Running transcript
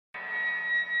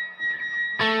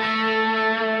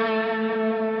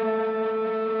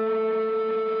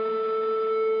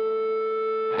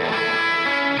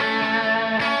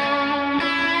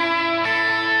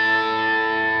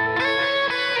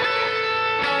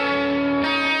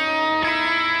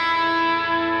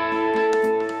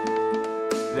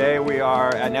Today we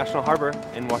are at National Harbor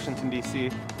in Washington,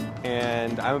 D.C.,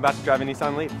 and I'm about to drive a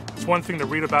Nissan Leaf. It's one thing to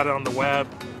read about it on the web.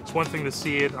 It's one thing to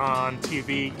see it on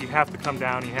TV. You have to come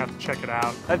down, you have to check it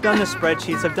out. I've done the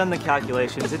spreadsheets, I've done the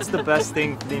calculations. It's the best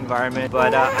thing for the environment,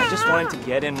 but I just wanted to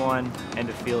get in one and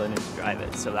to feel it and to drive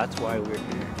it, so that's why we're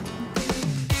here.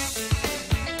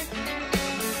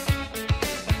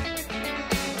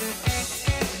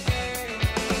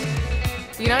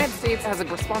 The United States has a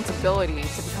responsibility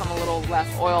to become a little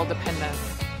less oil dependent.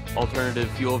 Alternative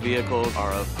fuel vehicles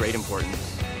are of great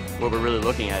importance. What we're really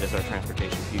looking at is our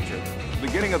transportation future. At the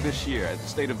beginning of this year, at the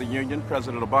State of the Union,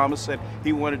 President Obama said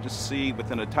he wanted to see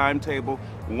within a timetable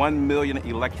 1 million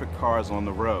electric cars on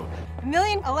the road. 1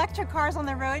 million electric cars on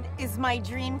the road is my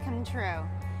dream come true.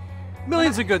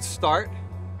 Million's a good start.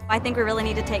 I think we really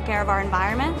need to take care of our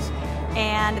environment,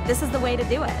 and this is the way to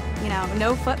do it. You know,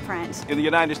 no footprint. In the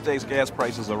United States, gas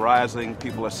prices are rising.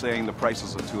 People are saying the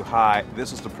prices are too high.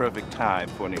 This is the perfect time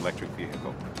for an electric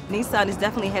vehicle. Nissan is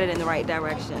definitely headed in the right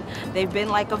direction. They've been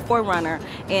like a forerunner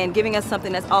in giving us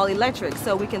something that's all electric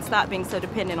so we can stop being so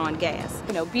dependent on gas.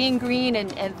 You know, being green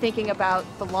and thinking about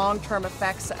the long-term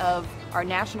effects of our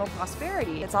national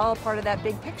prosperity, it's all a part of that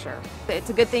big picture. It's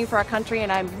a good thing for our country,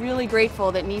 and I'm really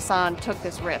grateful that Nissan took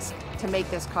this risk to make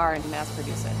this car and mass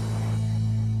produce it.